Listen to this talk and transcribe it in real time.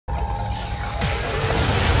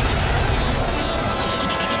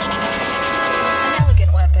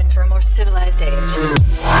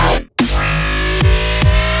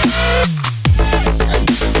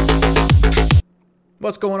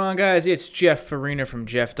What's going on, guys? It's Jeff Farina from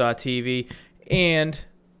Jeff.tv and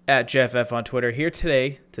at JeffF on Twitter, here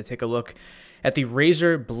today to take a look at the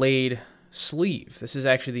Razer Blade sleeve. This is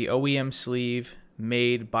actually the OEM sleeve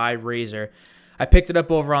made by Razer. I picked it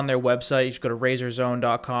up over on their website. You should go to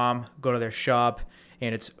razerzone.com, go to their shop,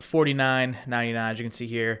 and it's $49.99, as you can see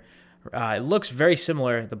here. It looks very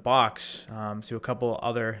similar, the box, to a couple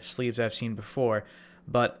other sleeves I've seen before.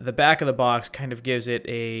 But the back of the box kind of gives it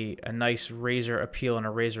a nice Razer appeal and a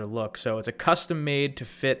Razer look. So it's a custom made to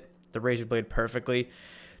fit the Razer Blade perfectly.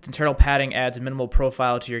 Its internal padding adds minimal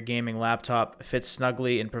profile to your gaming laptop, fits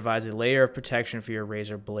snugly, and provides a layer of protection for your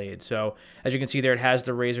Razer Blade. So as you can see there, it has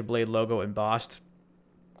the Razer Blade logo embossed.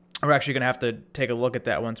 We're actually going to have to take a look at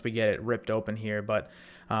that once we get it ripped open here, but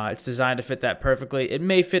it's designed to fit that perfectly. It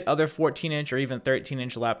may fit other 14-inch or even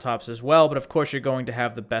 13-inch laptops as well, but of course you're going to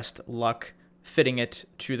have the best luck fitting it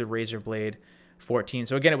to the Razer Blade 14.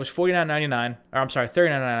 So again, it was $49.99, or I'm sorry,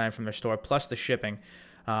 $39.99 from their store, plus the shipping.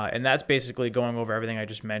 And that's basically going over everything I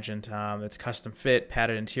just mentioned. It's custom fit,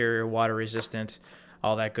 padded interior, water resistant,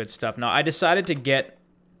 all that good stuff. Now, I decided to get,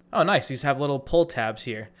 oh nice, these have little pull tabs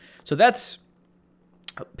here. So that's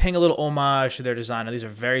paying a little homage to their design. Now, these are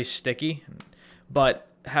very sticky, but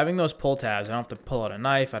having those pull tabs, I don't have to pull out a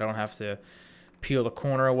knife, I don't have to peel the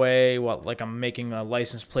corner away, like I'm making a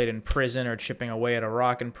license plate in prison or chipping away at a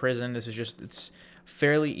rock in prison. This is just, it's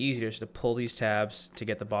fairly easy just to pull these tabs to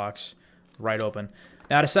get the box right open.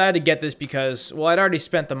 Now, I decided to get this because, well, I'd already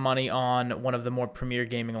spent the money on one of the more premier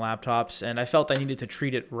gaming laptops, and I felt I needed to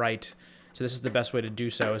treat it right. So this is the best way to do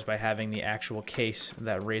so, is by having the actual case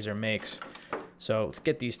that Razer makes. So let's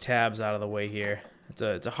get these tabs out of the way here. It's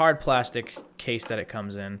a hard plastic case that it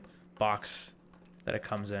comes in, box that it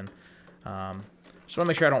comes in. Just want to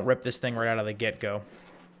make sure I don't rip this thing right out of the get-go.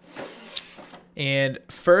 And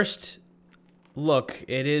first look,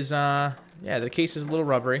 it is, yeah, the case is a little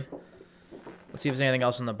rubbery. Let's see if there's anything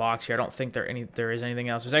else in the box here. I don't think there is anything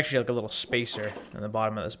else. There's actually like a little spacer in the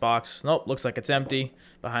bottom of this box. Nope, looks like it's empty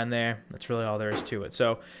behind there. That's really all there is to it.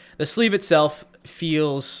 So the sleeve itself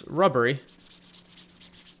feels rubbery.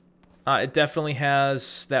 It definitely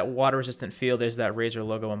has that water-resistant feel. There's that Razer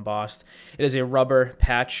logo embossed. It is a rubber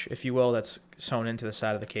patch, if you will, that's sewn into the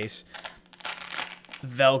side of the case.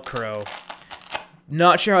 Velcro.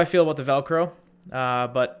 Not sure how I feel about the Velcro,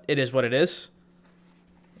 but it is what it is.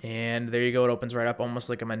 And there you go. It opens right up, almost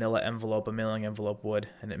like a manila envelope, a mailing envelope would,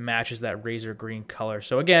 and it matches that Razer green color.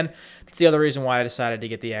 So again, that's the other reason why I decided to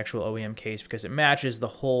get the actual OEM case, because it matches the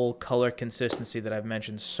whole color consistency that I've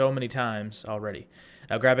mentioned so many times already.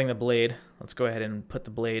 Now, grabbing the blade, let's go ahead and put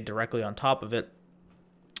the blade directly on top of it,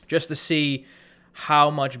 just to see how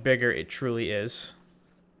much bigger it truly is.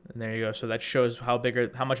 And there you go. So that shows how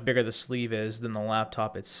much bigger the sleeve is than the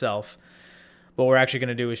laptop itself. What we're actually going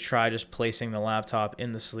to do is try just placing the laptop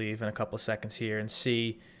in the sleeve in a couple of seconds here and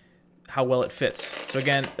see how well it fits. So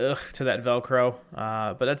again, to that Velcro,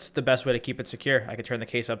 but that's the best way to keep it secure. I can turn the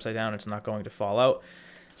case upside down. It's not going to fall out.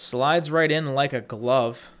 Slides right in like a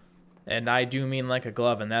glove, and I do mean like a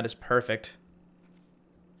glove, and that is perfect.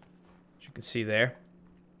 As you can see there.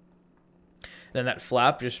 Then that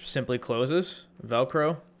flap just simply closes,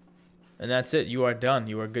 Velcro, and that's it. You are done.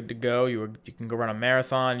 You are good to go. You can go run a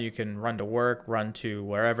marathon. You can run to work, run to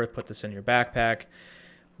wherever, put this in your backpack,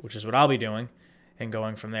 which is what I'll be doing, and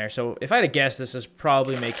going from there. So if I had to guess, this is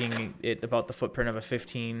probably making it about the footprint of a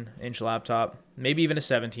 15-inch laptop, maybe even a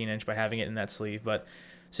 17-inch by having it in that sleeve. But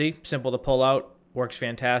see, simple to pull out, works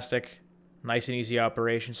fantastic. Nice and easy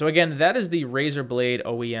operation. So again, that is the Razer Blade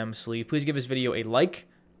OEM sleeve. Please give this video a like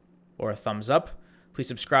or a thumbs up. Please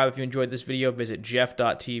subscribe if you enjoyed this video. Visit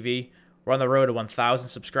Jeff.tv. We're on the road to 1,000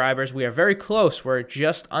 subscribers. We are very close. We're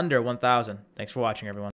just under 1,000. Thanks for watching, everyone.